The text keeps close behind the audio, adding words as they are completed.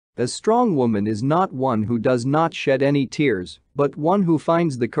A strong woman is not one who does not shed any tears, but one who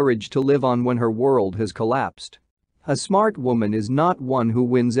finds the courage to live on when her world has collapsed. A smart woman is not one who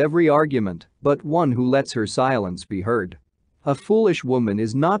wins every argument, but one who lets her silence be heard. A foolish woman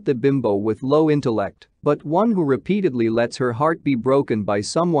is not the bimbo with low intellect, but one who repeatedly lets her heart be broken by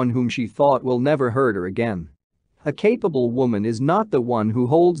someone whom she thought will never hurt her again. A capable woman is not the one who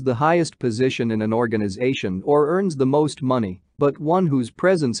holds the highest position in an organization or earns the most money, but one whose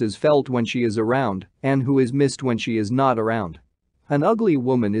presence is felt when she is around and who is missed when she is not around. An ugly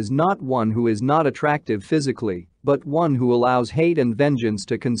woman is not one who is not attractive physically, but one who allows hate and vengeance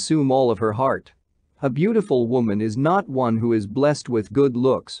to consume all of her heart. A beautiful woman is not one who is blessed with good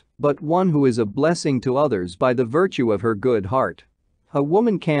looks, but one who is a blessing to others by the virtue of her good heart. A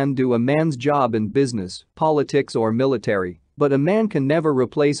woman can do a man's job in business, politics or military, but a man can never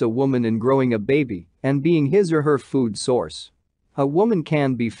replace a woman in growing a baby and being his or her food source. A woman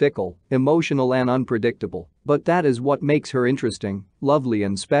can be fickle, emotional and unpredictable, but that is what makes her interesting, lovely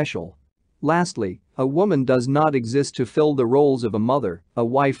and special. Lastly, a woman does not exist to fill the roles of a mother, a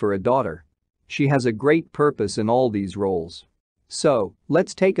wife or a daughter. She has a great purpose in all these roles. So,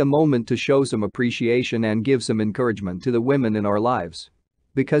 let's take a moment to show some appreciation and give some encouragement to the women in our lives.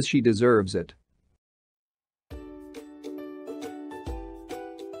 Because she deserves it.